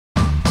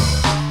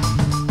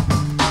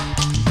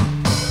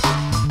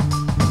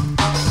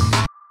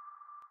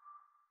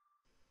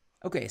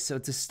Okay, so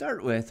to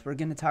start with, we're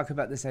going to talk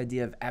about this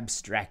idea of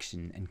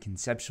abstraction and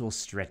conceptual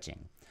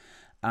stretching.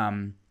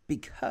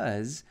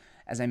 Because,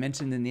 as I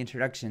mentioned in the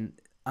introduction,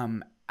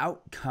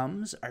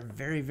 outcomes are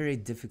very, very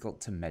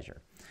difficult to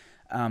measure.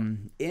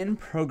 In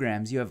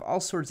programs, you have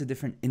all sorts of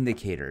different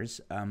indicators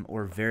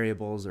or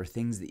variables or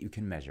things that you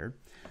can measure.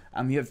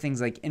 You have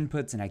things like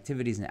inputs and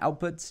activities and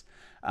outputs.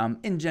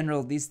 In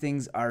general, these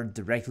things are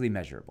directly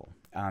measurable.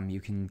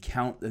 You can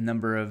count the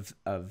number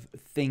of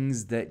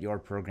things that your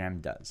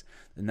program does,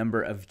 the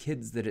number of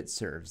kids that it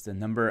serves, the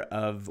number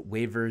of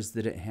waivers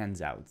that it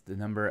hands out, the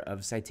number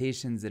of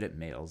citations that it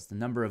mails, the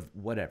number of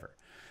whatever.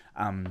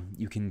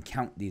 You can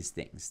count these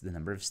things, the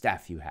number of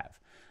staff you have.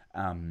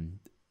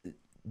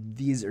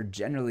 These are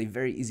generally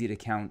very easy to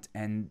count,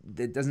 and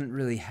it doesn't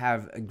really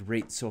have a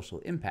great social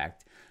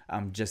impact,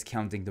 just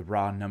counting the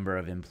raw number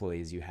of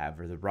employees you have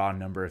or the raw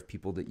number of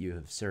people that you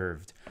have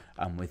served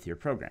with your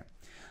program.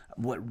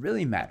 What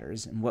really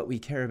matters and what we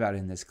care about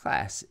in this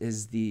class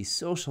is the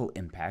social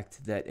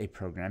impact that a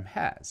program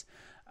has,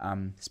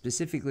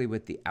 specifically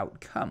with the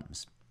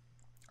outcomes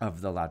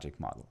of the logic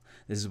model.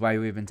 This is why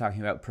we've been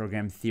talking about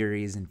program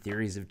theories and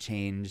theories of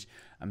change,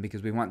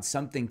 because we want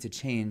something to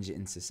change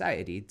in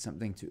society,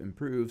 something to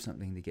improve,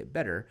 something to get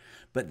better,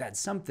 but that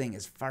something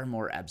is far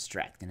more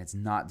abstract and it's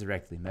not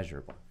directly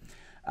measurable.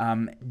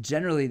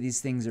 Generally,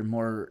 these things are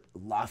more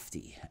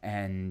lofty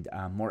and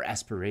more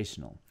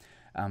aspirational.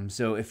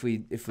 So if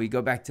we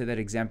go back to that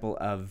example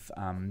of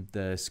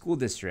the school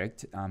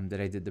district that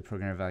I did the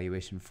program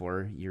evaluation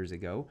for years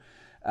ago,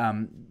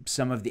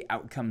 some of the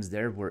outcomes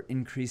there were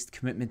increased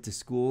commitment to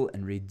school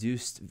and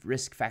reduced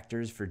risk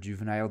factors for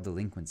juvenile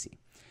delinquency,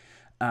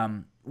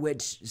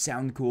 which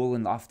sound cool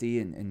and lofty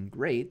and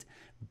great,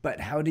 but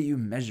how do you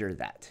measure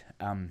that?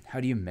 How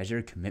do you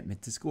measure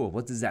commitment to school?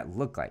 What does that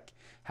look like?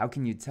 How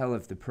can you tell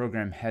if the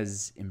program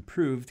has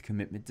improved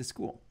commitment to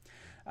school?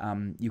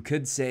 You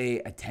could say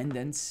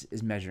attendance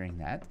is measuring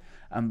that,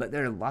 but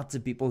there are lots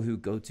of people who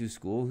go to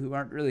school who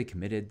aren't really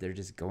committed. They're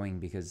just going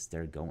because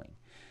they're going.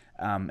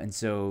 And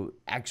so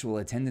actual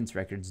attendance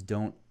records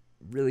don't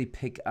really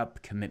pick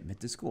up commitment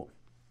to school.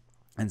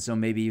 And so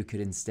maybe you could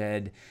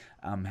instead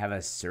have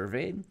a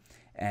survey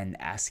and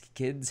ask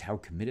kids how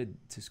committed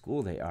to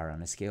school they are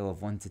on a scale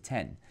of 1 to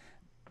 10.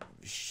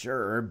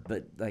 Sure,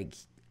 but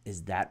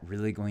is that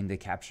really going to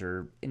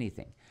capture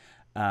anything?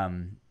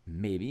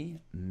 Maybe,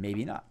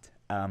 maybe not.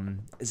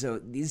 So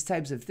these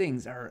types of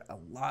things are a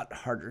lot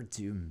harder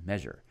to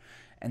measure.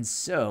 And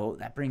so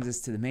that brings us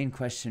to the main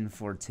question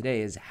for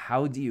today is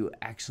how do you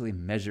actually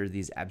measure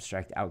these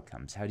abstract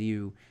outcomes? How do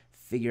you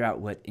figure out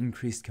what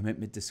increased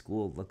commitment to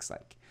school looks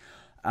like?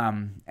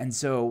 And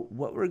so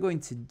what we're going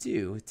to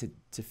do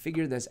to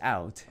figure this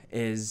out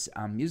is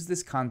use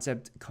this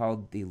concept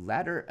called the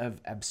ladder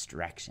of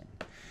abstraction.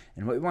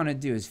 And what we want to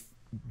do is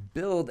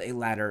build a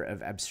ladder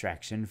of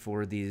abstraction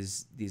for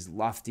these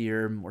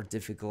loftier, more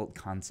difficult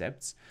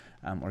concepts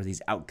or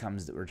these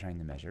outcomes that we're trying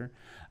to measure,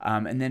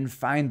 and then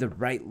find the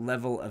right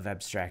level of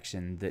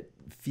abstraction that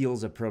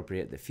feels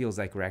appropriate, that feels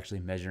like we're actually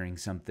measuring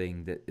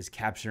something that is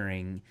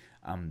capturing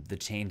the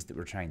change that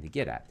we're trying to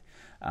get at,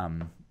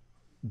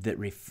 that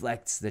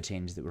reflects the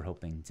change that we're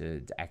hoping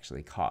to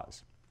actually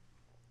cause.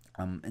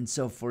 And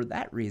so for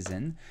that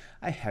reason,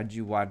 I had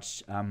you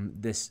watch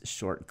this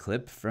short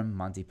clip from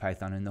Monty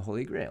Python and the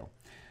Holy Grail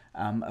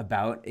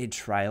about a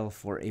trial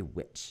for a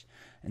witch.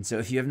 And so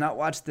if you have not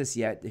watched this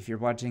yet, if you're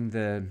watching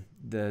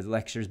the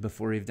lectures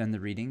before we've done the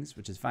readings,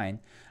 which is fine,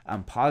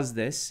 pause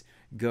this,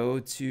 go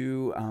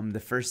to the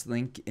first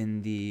link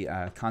in the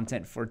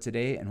content for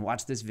today and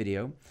watch this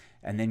video,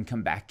 and then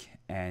come back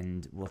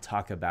and we'll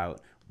talk about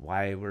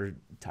why we're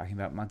talking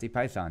about Monty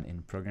Python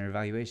in program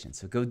evaluation.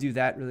 So go do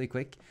that really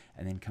quick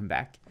and then come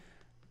back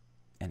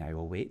and I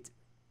will wait.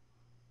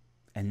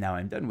 And now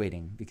I'm done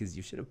waiting because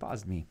you should have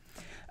paused me.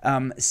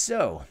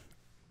 So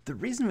the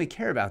reason we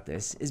care about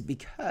this is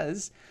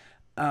because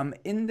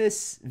in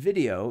this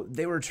video,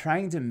 they were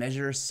trying to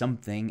measure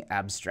something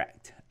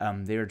abstract.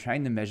 They were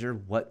trying to measure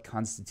what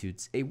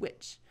constitutes a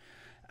witch.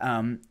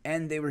 And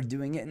they were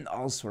doing it in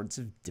all sorts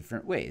of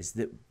different ways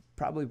that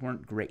probably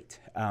weren't great.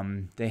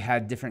 They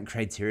had different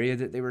criteria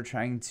that they were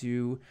trying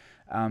to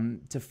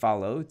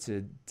follow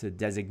to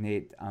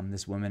designate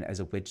this woman as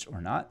a witch or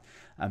not,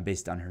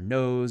 based on her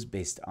nose,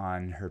 based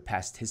on her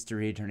past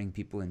history turning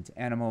people into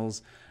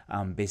animals,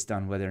 based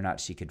on whether or not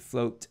she could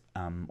float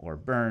or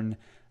burn,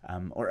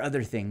 or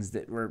other things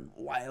that were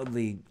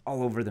wildly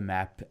all over the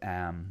map,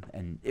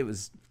 and it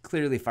was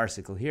clearly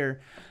farcical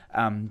here.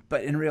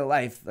 But in real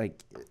life,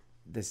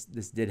 this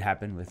did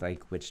happen with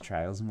witch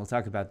trials, and we'll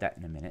talk about that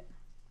in a minute.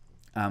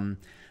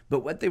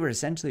 But what they were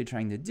essentially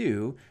trying to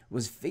do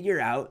was figure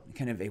out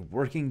kind of a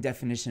working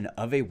definition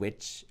of a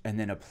witch and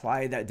then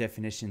apply that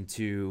definition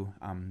to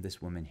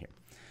this woman here.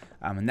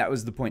 And that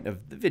was the point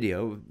of the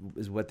video,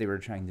 is what they were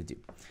trying to do.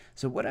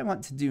 So what I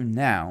want to do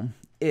now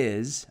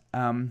is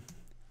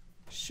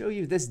show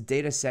you this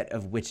data set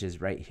of witches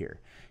right here.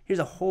 Here's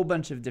a whole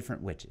bunch of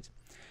different witches.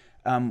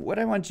 What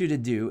I want you to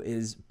do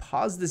is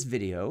pause this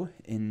video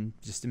in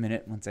just a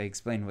minute once I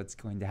explain what's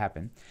going to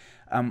happen.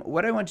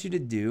 What I want you to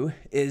do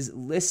is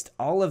list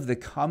all of the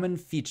common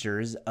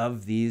features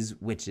of these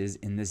witches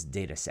in this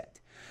data set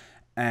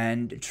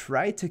and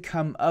try to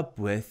come up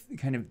with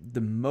kind of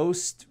the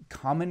most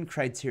common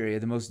criteria,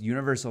 the most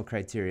universal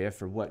criteria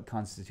for what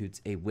constitutes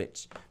a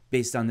witch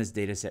based on this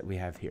data set we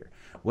have here.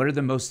 What are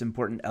the most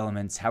important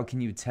elements? How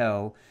can you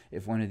tell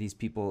if one of these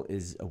people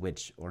is a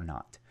witch or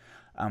not?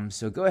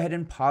 So go ahead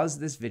and pause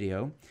this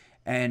video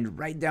and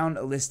write down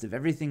a list of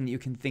everything that you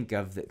can think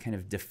of that kind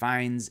of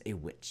defines a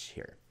witch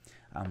here.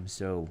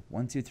 So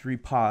 1, 2, 3,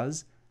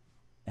 pause,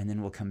 and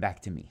then we'll come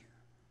back to me.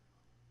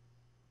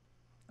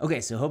 Okay,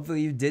 so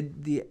hopefully you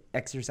did the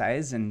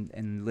exercise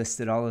and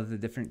listed all of the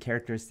different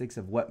characteristics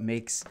of what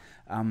makes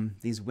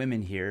these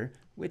women here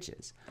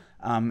witches.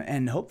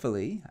 And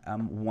hopefully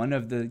one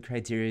of the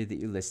criteria that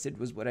you listed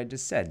was what I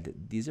just said,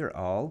 that these are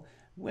all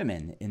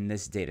women in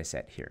this data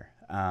set here.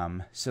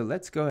 So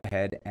let's go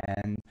ahead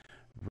and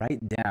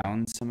write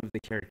down some of the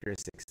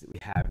characteristics that we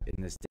have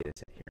in this data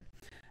set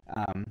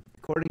here.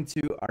 According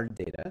to our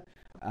data,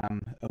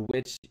 a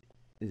witch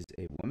is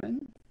a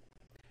woman.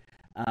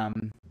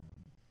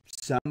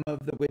 Some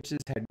of the witches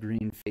had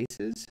green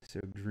faces, so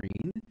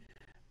green.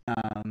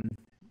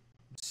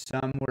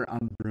 Some were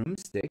on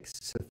broomsticks,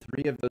 so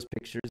 3 of those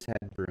pictures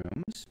had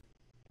brooms.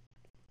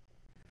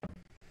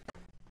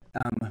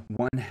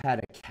 One had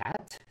a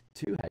cat,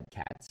 2 had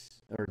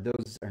cats, or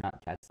those are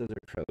not cats, those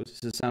are crows.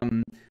 So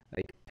some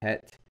like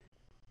pet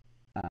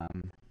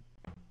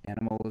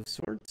animal of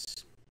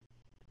sorts.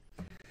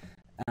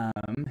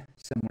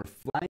 Some were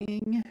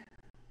flying,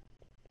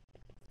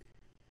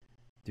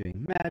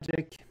 doing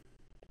magic.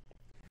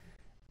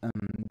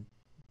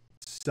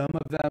 Some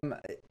of them,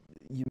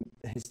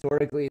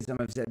 historically, some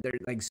have said they're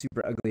like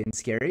super ugly and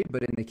scary,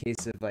 but in the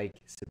case of like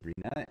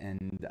Sabrina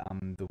and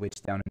the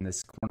witch down in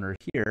this corner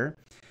here,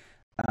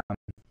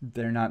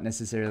 they're not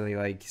necessarily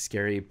like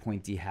scary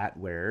pointy hat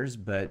wearers,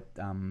 but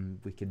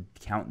we could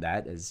count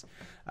that as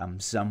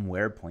some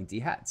wear pointy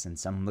hats, and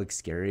some look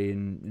scary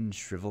and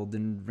shriveled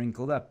and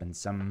wrinkled up, and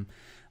some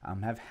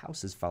have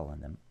houses fall on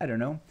them. I don't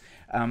know.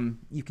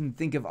 You can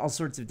think of all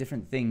sorts of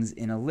different things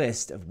in a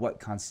list of what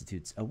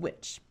constitutes a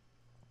witch.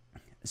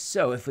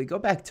 So if we go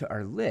back to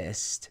our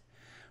list,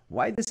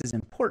 why this is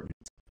important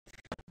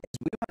is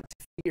we want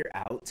to figure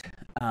out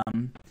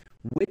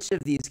which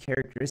of these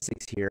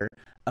characteristics here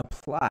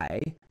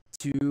apply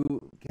to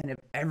kind of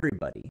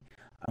everybody,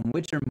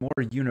 which are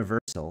more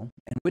universal,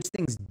 and which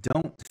things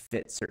don't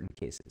fit certain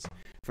cases.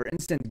 For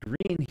instance,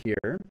 green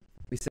here,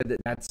 we said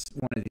that that's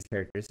one of these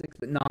characteristics,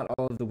 but not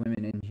all of the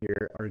women in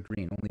here are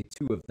green. Only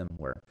 2 of them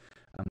were.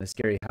 The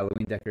scary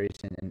Halloween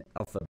decoration and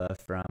Elphaba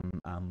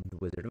from The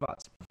Wizard of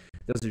Oz.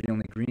 Those are the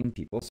only green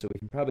people, so we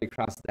can probably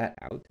cross that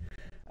out.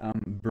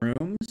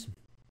 Brooms,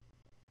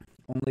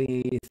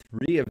 only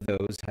 3 of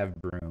those have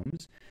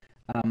brooms.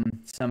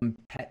 Some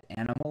pet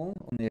animal,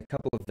 only a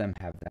couple of them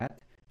have that.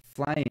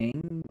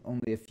 Flying,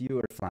 only a few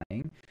are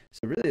flying.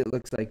 So really it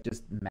looks like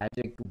just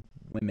magic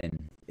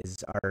women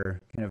is our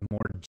kind of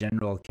more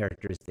general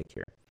characteristic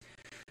here.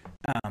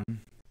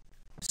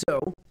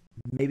 So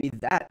maybe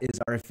that is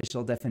our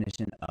official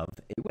definition of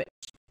a witch.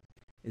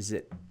 Is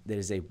it that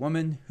is a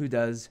woman who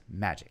does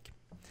magic.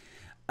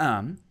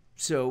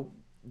 So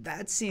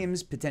that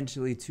seems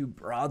potentially too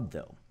broad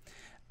though,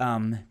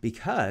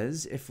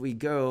 because if we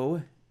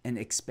go and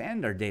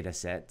expand our data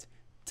set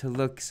to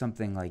look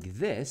something like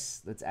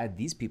this, let's add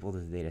these people to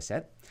the data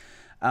set.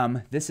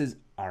 This is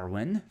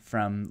Arwen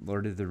from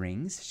Lord of the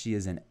Rings. She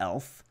is an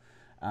elf.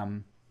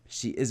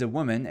 She is a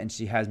woman and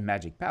she has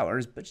magic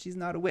powers, but she's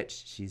not a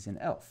witch. She's an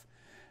elf.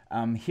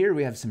 Here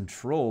we have some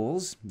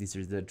trolls. These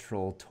are the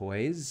troll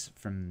toys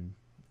from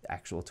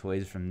actual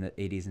toys from the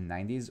 80s and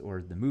 90s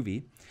or the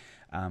movie.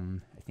 I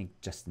think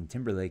Justin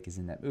Timberlake is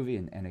in that movie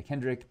and Anna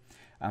Kendrick.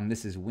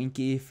 This is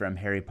Winky from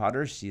Harry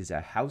Potter. She's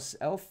a house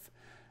elf.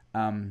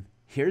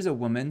 Here's a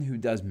woman who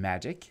does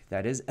magic.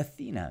 That is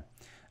Athena.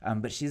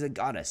 But she's a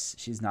goddess.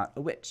 She's not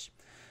a witch.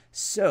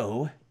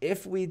 So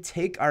if we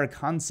take our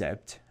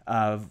concept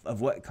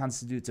of what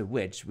constitutes a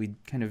witch, we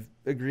kind of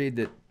agreed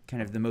that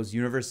kind of the most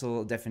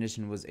universal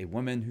definition was a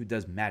woman who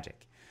does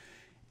magic.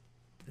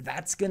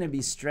 That's going to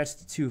be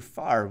stretched too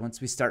far once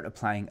we start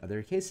applying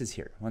other cases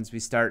here. Once we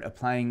start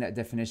applying that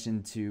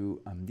definition to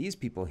these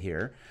people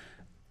here,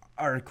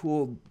 our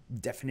cool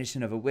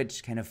definition of a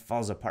witch kind of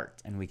falls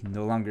apart, and we can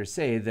no longer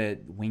say that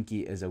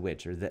Winky is a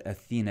witch or that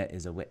Athena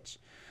is a witch.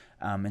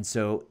 And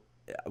so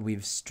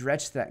we've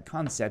stretched that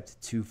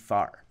concept too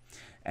far,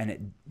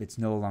 and it's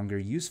no longer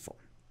useful.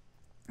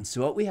 And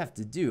so what we have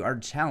to do, our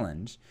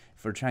challenge,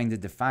 if we're trying to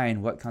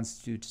define what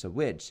constitutes a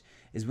witch,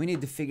 is we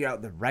need to figure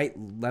out the right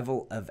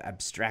level of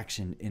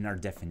abstraction in our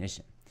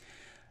definition.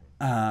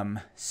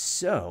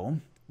 So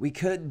we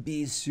could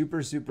be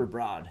super, super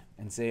broad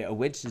and say a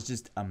witch is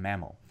just a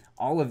mammal.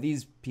 All of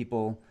these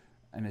people,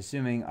 I'm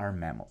assuming, are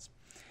mammals.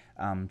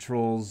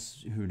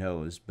 Trolls, who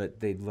knows, but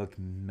they look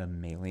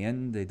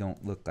mammalian. They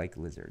don't look like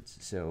lizards,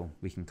 so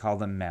we can call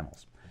them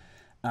mammals.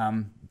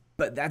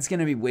 But that's going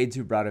to be way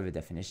too broad of a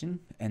definition,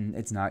 and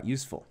it's not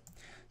useful.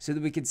 So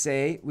that we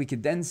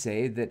could then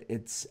say that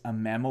it's a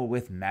mammal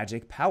with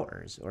magic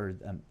powers, or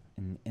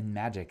an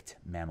enmagicked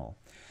mammal,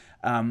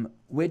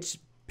 which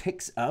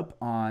picks up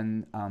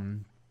on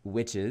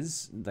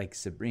witches, like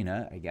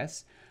Sabrina, I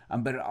guess,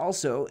 but it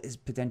also is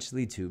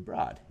potentially too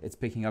broad. It's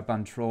picking up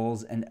on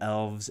trolls and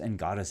elves and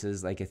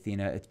goddesses like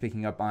Athena. It's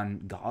picking up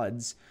on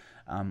gods,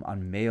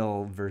 on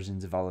male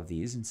versions of all of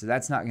these, and so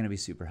that's not going to be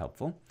super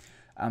helpful.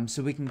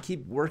 So we can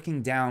keep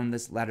working down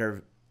this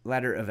ladder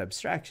of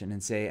abstraction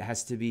and say it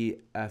has to be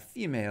a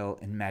female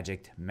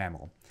enmagicked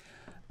mammal,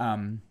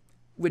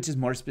 which is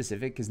more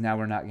specific because now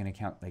we're not going to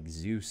count like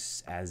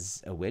Zeus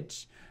as a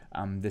witch.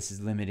 This is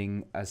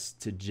limiting us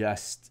to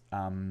just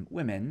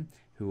women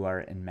who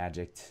are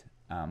enmagicked.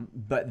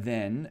 But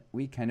then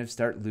we kind of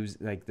start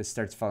this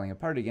starts falling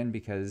apart again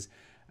because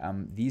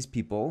these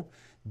people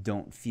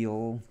don't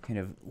feel kind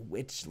of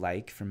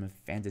witch-like from a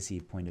fantasy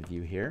point of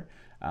view here.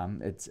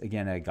 It's,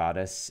 again, a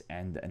goddess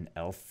and an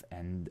elf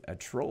and a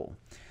troll.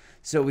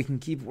 So we can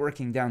keep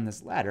working down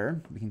this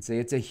ladder. We can say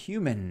it's a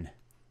human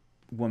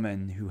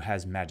woman who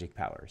has magic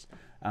powers.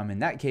 In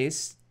that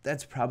case,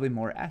 that's probably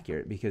more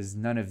accurate because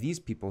none of these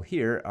people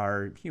here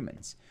are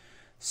humans.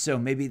 So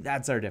maybe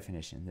that's our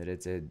definition, that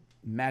it's a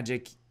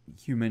magic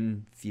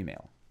human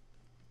female.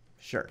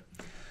 Sure.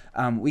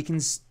 We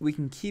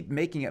can keep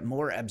making it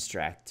more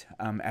abstract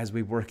as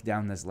we work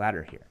down this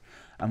ladder here.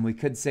 We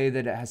could say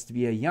that it has to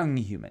be a young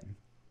human.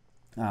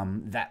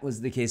 That was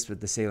the case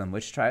with the Salem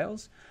witch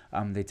trials.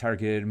 They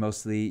targeted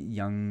mostly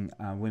young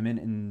women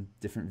in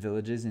different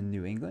villages in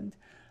New England.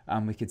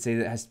 We could say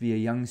that it has to be a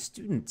young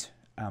student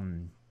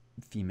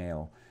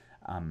female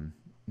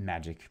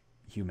magic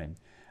human,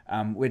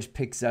 which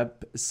picks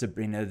up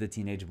Sabrina the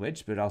Teenage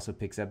Witch, but also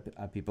picks up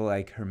people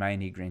like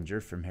Hermione Granger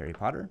from Harry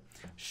Potter.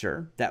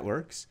 Sure, that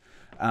works.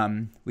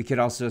 We could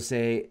also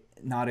say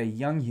not a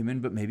young human,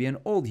 but maybe an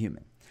old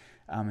human.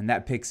 And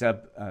that picks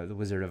up the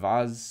Wizard of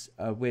Oz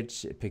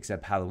witch. It picks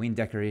up Halloween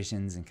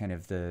decorations and kind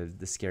of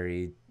the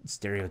scary,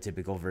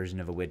 stereotypical version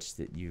of a witch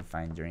that you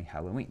find during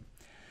Halloween.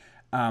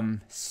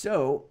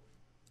 So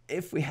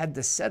if we had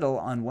to settle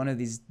on one of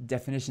these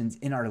definitions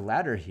in our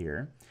ladder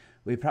here,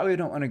 we probably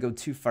don't want to go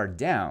too far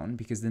down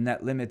because then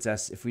that limits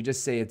us. If we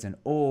just say it's an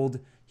old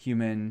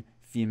human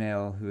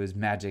female who is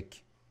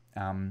magic,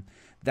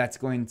 that's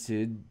going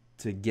to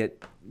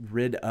get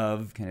rid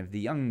of kind of the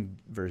young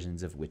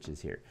versions of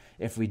witches here.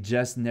 If we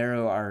just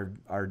narrow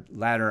our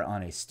ladder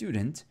on a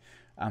student,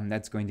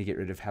 that's going to get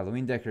rid of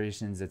Halloween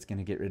decorations. That's going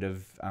to get rid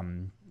of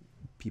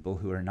people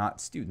who are not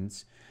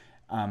students.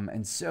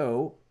 And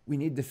so we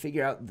need to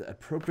figure out the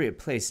appropriate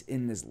place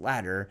in this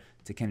ladder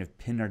to kind of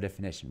pin our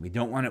definition. We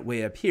don't want it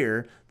way up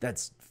here.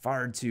 That's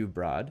far too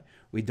broad.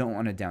 We don't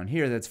want it down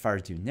here. That's far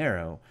too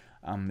narrow.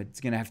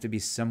 It's going to have to be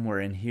somewhere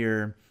in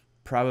here,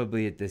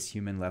 probably at this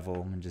human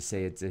level, and just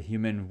say it's a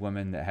human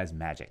woman that has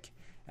magic.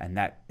 And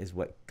that is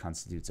what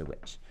constitutes a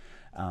witch.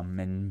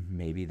 And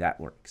maybe that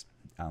works.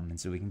 And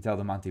so we can tell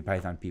the Monty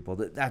Python people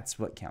that that's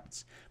what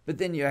counts. But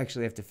then you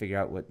actually have to figure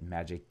out what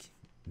magic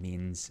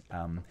means.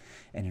 And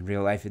in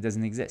real life, it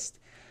doesn't exist.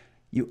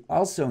 You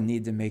also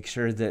need to make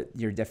sure that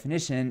your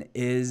definition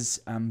is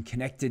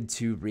connected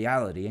to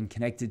reality and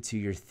connected to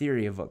your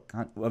theory of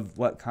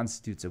what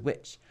constitutes a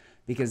witch.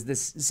 Because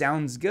this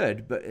sounds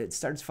good, but it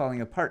starts falling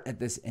apart at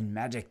this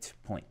enmagicked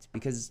point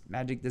because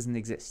magic doesn't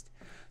exist.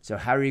 So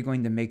how are you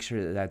going to make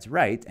sure that that's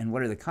right? And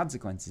what are the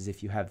consequences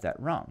if you have that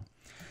wrong?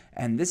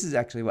 And this is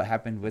actually what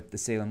happened with the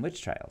Salem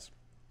witch trials.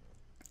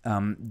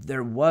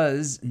 There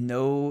was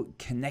no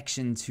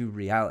connection to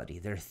reality.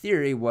 Their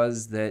theory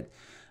was that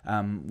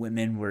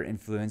women were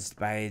influenced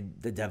by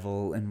the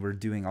devil and were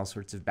doing all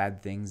sorts of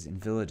bad things in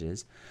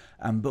villages.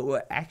 But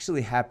what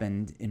actually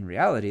happened in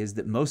reality is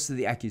that most of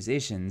the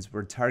accusations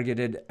were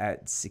targeted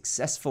at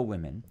successful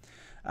women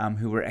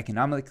who were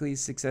economically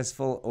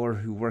successful or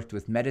who worked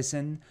with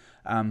medicine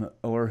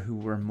or who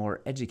were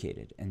more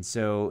educated. And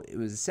so it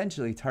was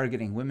essentially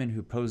targeting women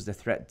who posed a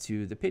threat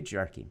to the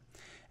patriarchy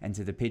and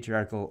to the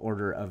patriarchal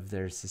order of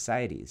their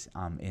societies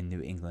in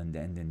New England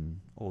and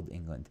in Old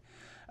England.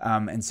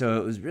 And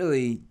so it was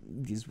really,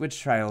 these witch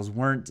trials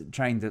weren't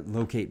trying to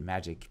locate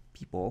magic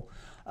people.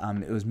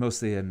 It was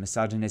mostly a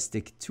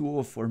misogynistic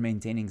tool for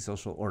maintaining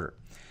social order.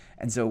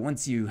 And so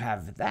once you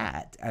have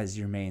that as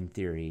your main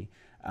theory,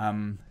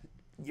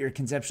 your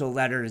conceptual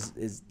ladder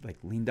is like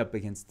leaned up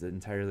against the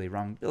entirely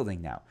wrong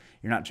building now.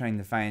 You're not trying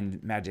to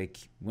find magic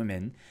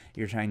women.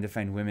 You're trying to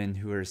find women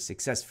who are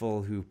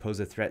successful, who pose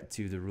a threat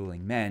to the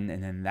ruling men,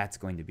 and then that's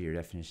going to be your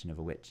definition of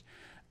a witch.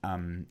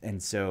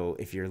 And so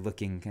if you're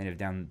looking kind of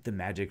down the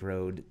magic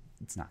road,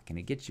 it's not going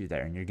to get you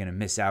there, and you're going to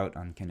miss out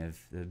on kind of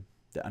the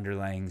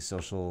underlying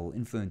social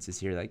influences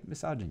here, like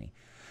misogyny.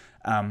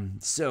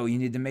 So you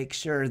need to make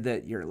sure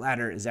that your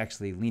ladder is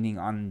actually leaning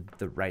on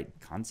the right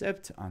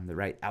concept, on the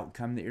right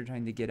outcome that you're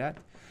trying to get at,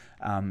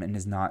 and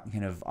is not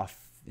kind of off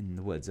in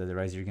the woods.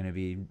 Otherwise, you're going to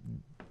be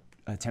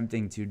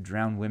attempting to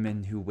drown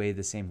women who weigh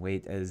the same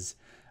weight as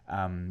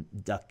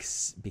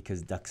ducks,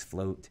 because ducks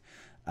float,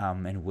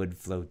 and wood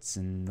floats,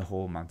 and the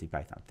whole Monty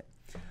Python thing.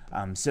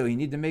 So you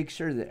need to make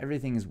sure that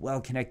everything is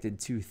well connected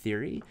to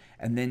theory,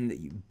 and then that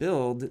you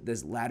build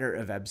this ladder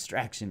of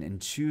abstraction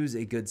and choose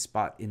a good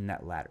spot in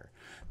that ladder.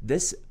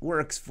 This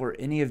works for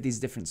any of these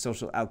different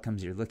social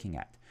outcomes you're looking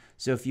at.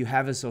 So if you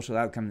have a social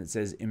outcome that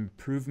says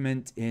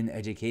improvement in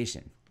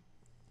education,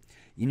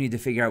 you need to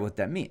figure out what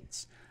that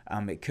means.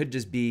 It could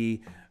just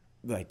be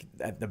like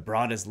at the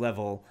broadest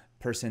level,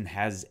 person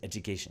has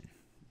education.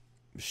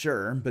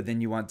 Sure, but then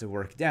you want to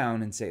work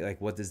down and say,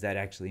 like, what does that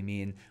actually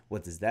mean?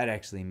 What does that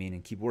actually mean?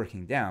 And keep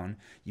working down.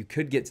 You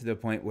could get to the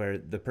point where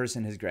the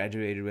person has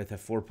graduated with a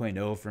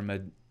 4.0 from a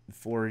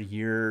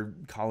 4-year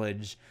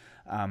college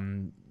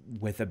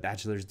with a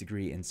bachelor's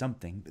degree in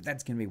something, but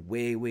that's going to be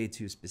way, way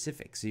too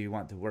specific. So you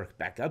want to work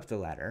back up the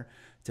ladder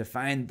to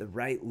find the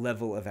right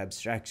level of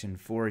abstraction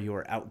for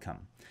your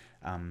outcome,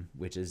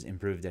 which is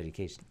improved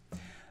education.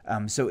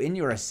 So in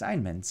your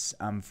assignments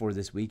for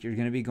this week, you're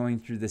going to be going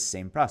through this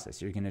same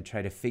process. You're going to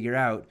try to figure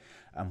out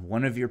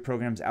one of your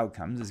program's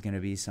outcomes is going to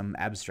be some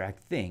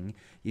abstract thing.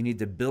 You need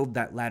to build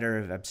that ladder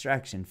of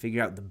abstraction,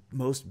 figure out the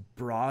most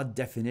broad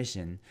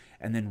definition,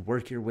 and then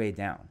work your way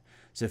down.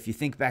 So if you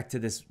think back to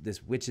this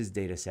witches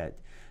data set,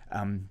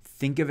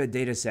 think of a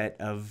data set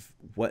of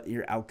what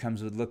your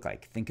outcomes would look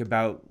like. Think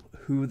about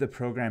who the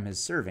program is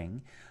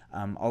serving,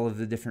 all of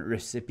the different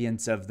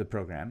recipients of the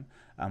program,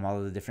 all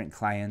of the different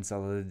clients,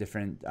 all of the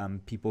different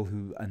people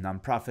who a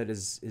nonprofit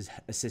is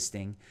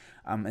assisting,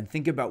 and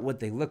think about what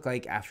they look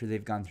like after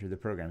they've gone through the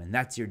program. And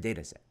that's your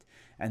data set.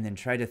 And then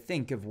try to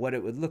think of what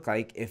it would look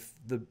like if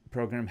the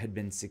program had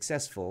been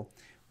successful.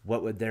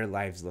 What would their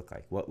lives look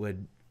like? What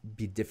would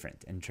be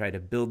different? And try to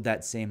build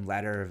that same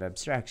ladder of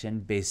abstraction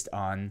based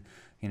on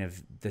kind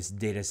of this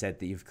data set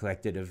that you've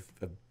collected of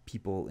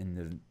people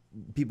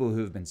who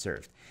have been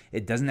served.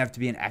 It doesn't have to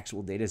be an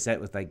actual data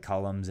set with like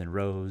columns and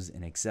rows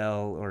in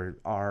Excel or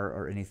R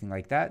or anything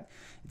like that.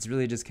 It's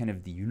really just kind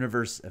of the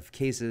universe of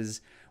cases,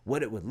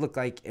 what it would look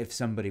like if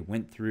somebody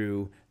went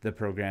through the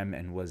program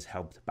and was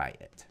helped by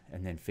it,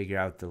 and then figure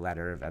out the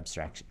ladder of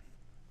abstraction.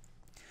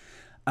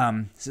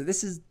 So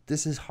this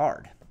is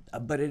hard,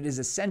 but it is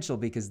essential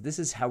because this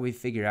is how we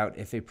figure out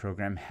if a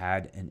program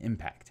had an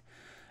impact,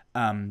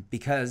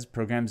 because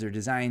programs are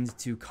designed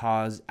to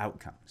cause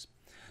outcomes.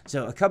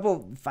 So a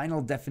couple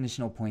final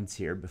definitional points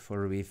here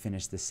before we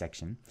finish this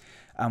section.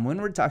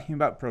 When we're talking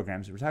about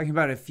programs, we're talking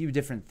about a few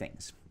different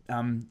things.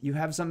 You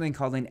have something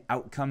called an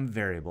outcome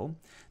variable.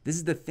 This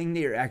is the thing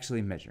that you're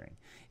actually measuring.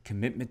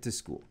 Commitment to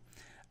school.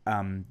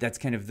 That's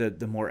kind of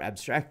the more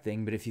abstract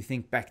thing, but if you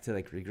think back to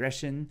like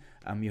regression,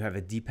 you have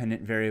a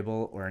dependent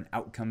variable or an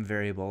outcome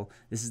variable.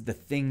 This is the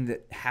thing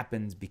that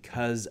happens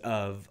because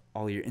of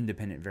all your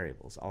independent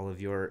variables, all of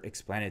your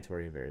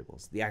explanatory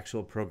variables. The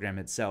actual program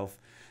itself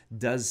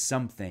does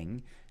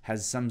something,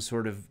 has some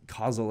sort of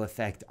causal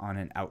effect on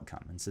an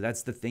outcome, and so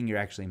that's the thing you're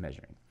actually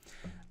measuring.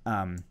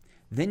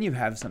 Then you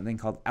have something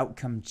called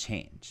outcome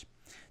change.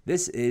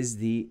 This is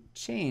the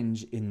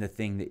change in the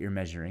thing that you're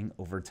measuring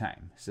over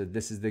time. So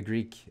this is the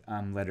Greek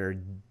letter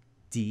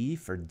D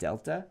for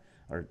delta,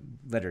 or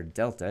letter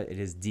delta. It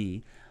is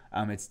D.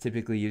 It's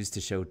typically used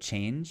to show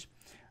change.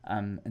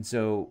 And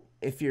so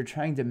if you're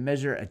trying to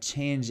measure a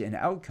change in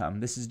outcome,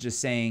 this is just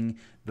saying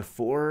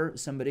before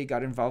somebody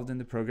got involved in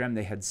the program,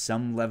 they had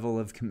some level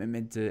of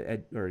commitment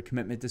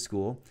to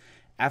school.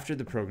 After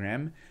the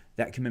program,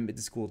 that commitment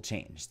to school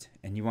changed,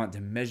 and you want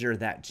to measure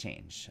that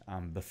change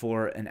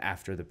before and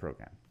after the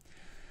program.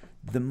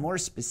 The more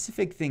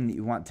specific thing that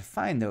you want to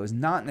find, though, is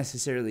not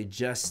necessarily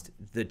just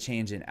the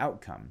change in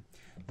outcome.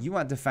 You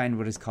want to find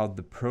what is called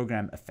the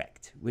program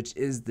effect, which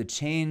is the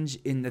change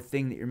in the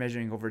thing that you're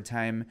measuring over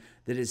time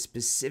that is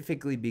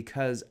specifically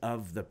because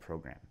of the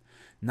program,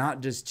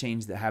 not just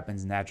change that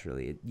happens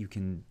naturally. You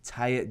can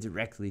tie it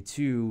directly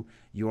to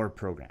your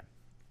program.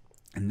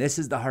 And this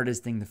is the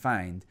hardest thing to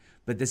find,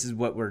 but this is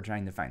what we're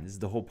trying to find. This is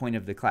the whole point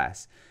of the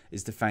class,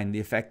 is to find the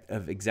effect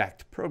of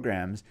exact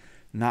programs,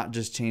 not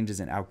just changes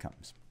in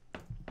outcomes.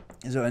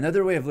 So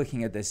another way of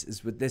looking at this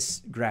is with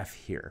this graph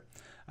here.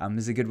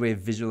 This is a good way of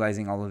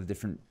visualizing all of the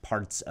different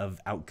parts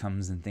of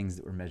outcomes and things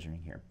that we're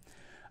measuring here.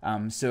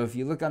 So if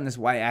you look on this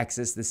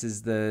y-axis, this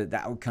is the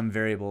outcome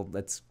variable.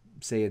 Let's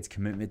say it's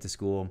commitment to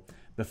school.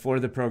 Before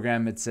the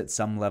program, it's at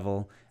some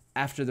level.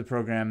 After the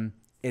program,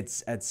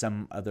 it's at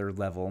some other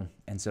level.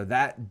 And so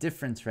that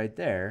difference right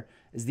there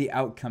is the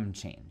outcome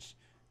change,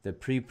 the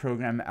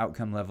pre-program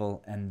outcome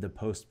level and the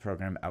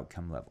post-program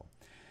outcome level.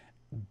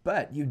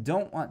 But you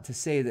don't want to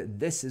say that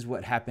this is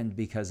what happened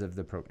because of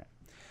the program,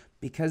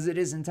 because it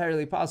is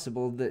entirely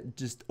possible that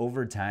just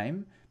over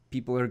time,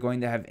 people are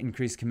going to have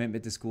increased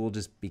commitment to school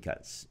just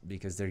because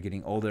they're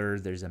getting older.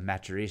 There's a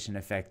maturation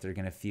effect. They're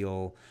going to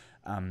feel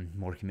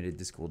more committed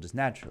to school just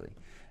naturally.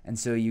 And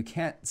so you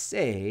can't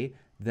say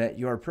that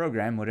your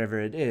program, whatever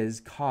it is,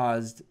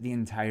 caused the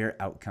entire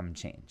outcome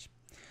change.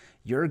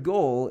 Your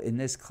goal in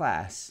this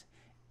class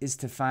is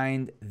to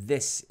find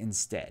this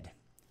instead.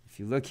 If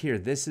you look here,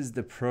 this is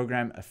the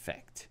program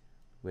effect,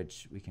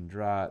 which we can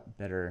draw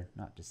better,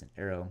 not just an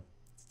arrow.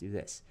 Let's do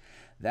this.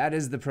 That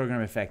is the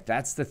program effect.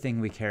 That's the thing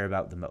we care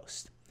about the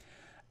most.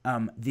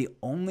 The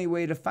only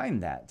way to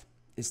find that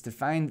is to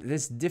find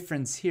this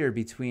difference here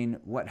between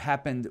what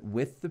happened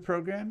with the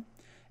program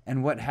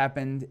and what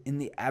happened in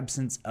the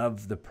absence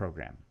of the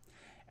program.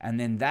 And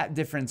then that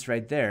difference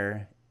right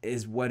there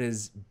is what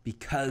is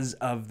because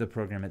of the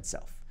program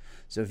itself.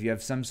 So if you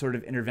have some sort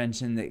of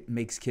intervention that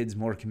makes kids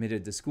more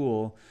committed to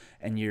school,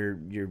 and you're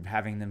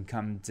having them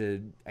come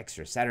to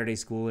extra Saturday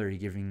school, or you're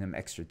giving them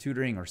extra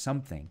tutoring or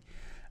something,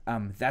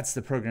 that's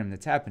the program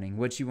that's happening.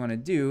 What you want to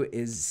do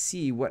is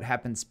see what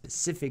happened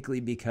specifically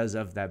because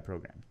of that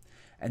program.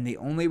 And the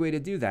only way to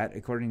do that,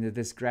 according to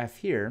this graph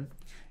here,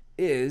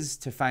 is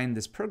to find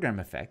this program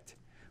effect,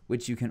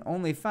 which you can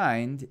only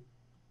find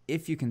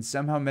if you can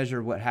somehow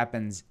measure what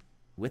happens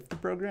with the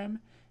program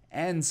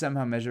and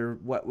somehow measure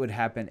what would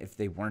happen if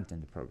they weren't in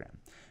the program,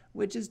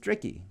 which is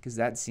tricky because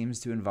that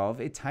seems to involve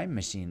a time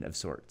machine of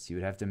sorts. You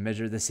would have to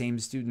measure the same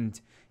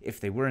student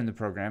if they were in the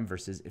program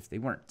versus if they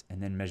weren't,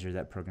 and then measure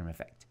that program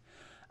effect.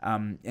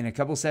 In a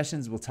couple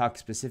sessions, we'll talk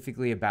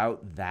specifically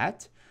about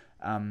that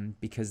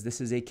because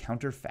this is a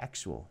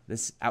counterfactual.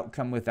 This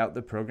outcome without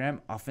the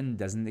program often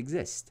doesn't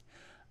exist.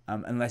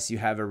 Unless you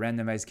have a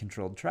randomized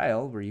controlled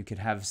trial where you could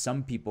have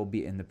some people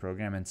be in the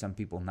program and some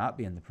people not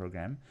be in the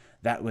program.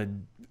 That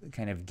would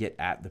kind of get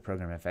at the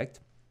program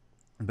effect.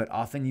 But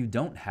often you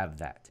don't have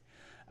that.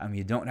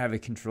 You don't have a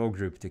control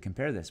group to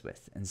compare this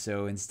with. And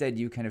so instead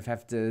you kind of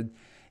have to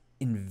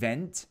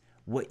invent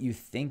what you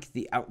think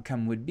the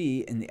outcome would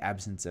be in the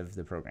absence of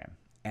the program.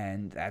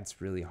 And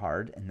that's really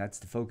hard. And that's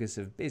the focus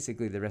of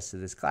basically the rest of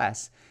this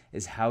class,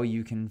 is how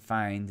you can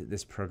find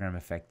this program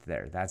effect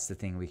there. That's the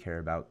thing we care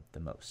about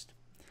the most.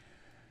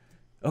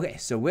 Okay,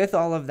 so with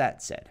all of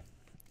that said,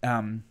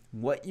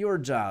 what your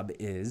job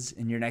is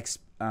in your next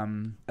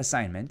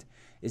assignment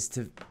is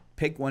to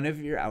pick one of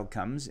your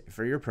outcomes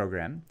for your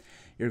program.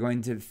 You're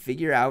going to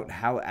figure out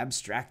how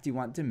abstract you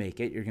want to make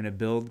it. You're going to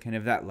build kind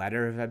of that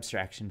ladder of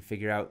abstraction,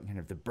 figure out kind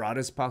of the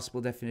broadest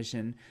possible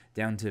definition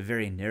down to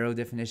very narrow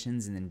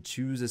definitions, and then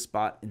choose a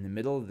spot in the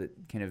middle that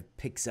kind of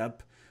picks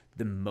up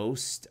the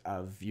most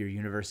of your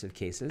universe of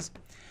cases.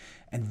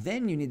 And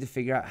then you need to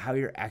figure out how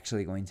you're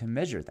actually going to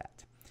measure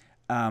that.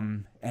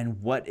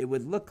 And what it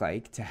would look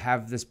like to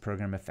have this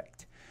program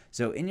effect.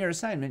 So in your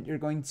assignment, you're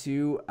going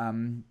to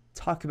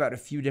talk about a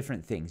few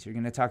different things. You're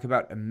going to talk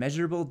about a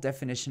measurable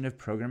definition of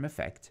program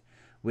effect,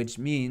 which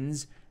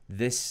means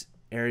this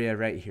area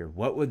right here.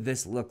 What would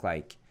this look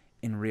like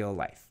in real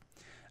life?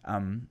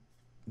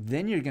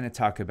 Then you're going to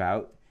talk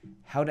about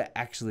how to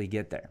actually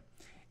get there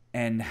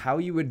and how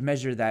you would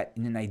measure that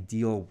in an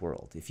ideal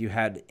world. If you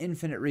had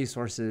infinite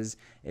resources,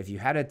 if you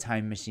had a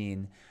time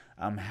machine,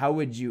 how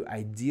would you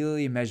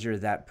ideally measure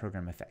that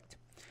program effect?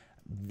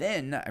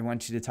 Then I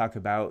want you to talk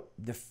about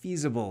the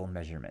feasible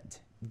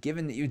measurement.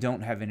 Given that you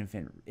don't have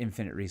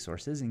infinite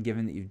resources and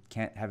given that you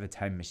can't have a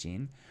time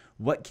machine,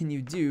 what can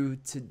you do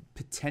to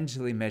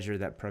potentially measure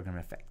that program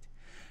effect?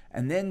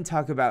 And then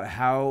talk about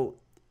how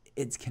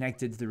it's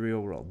connected to the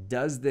real world.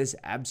 Does this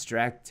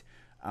abstract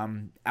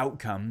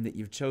outcome that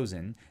you've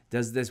chosen,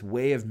 does this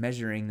way of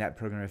measuring that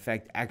program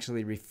effect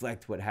actually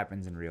reflect what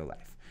happens in real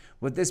life?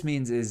 What this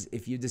means is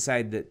if you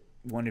decide that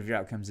one of your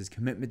outcomes is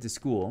commitment to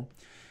school,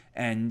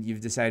 and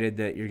you've decided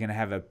that you're going to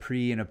have a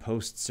pre and a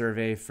post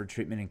survey for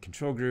treatment and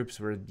control groups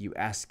where you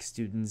ask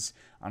students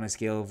on a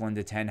scale of 1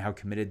 to 10 how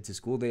committed to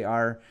school they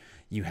are.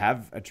 You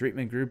have a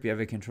treatment group, you have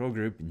a control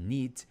group,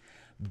 neat.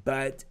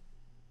 But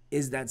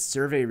is that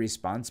survey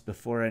response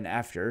before and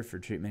after for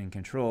treatment and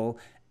control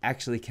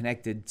actually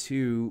connected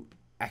to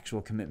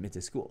actual commitment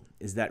to school?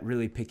 Is that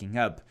really picking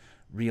up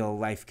real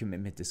life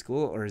commitment to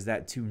school, or is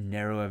that too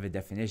narrow of a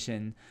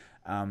definition?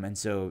 And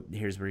so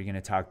here's where you're going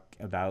to talk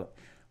about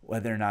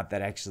whether or not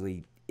that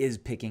actually is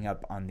picking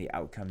up on the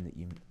outcome that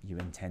you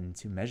intend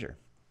to measure.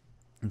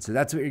 And so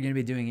that's what you're going to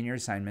be doing in your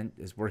assignment,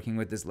 is working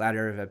with this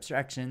ladder of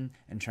abstraction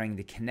and trying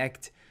to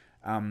connect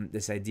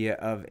this idea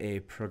of a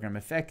program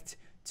effect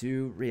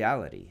to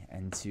reality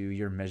and to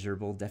your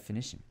measurable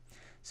definition.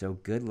 So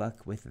good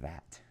luck with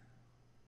that.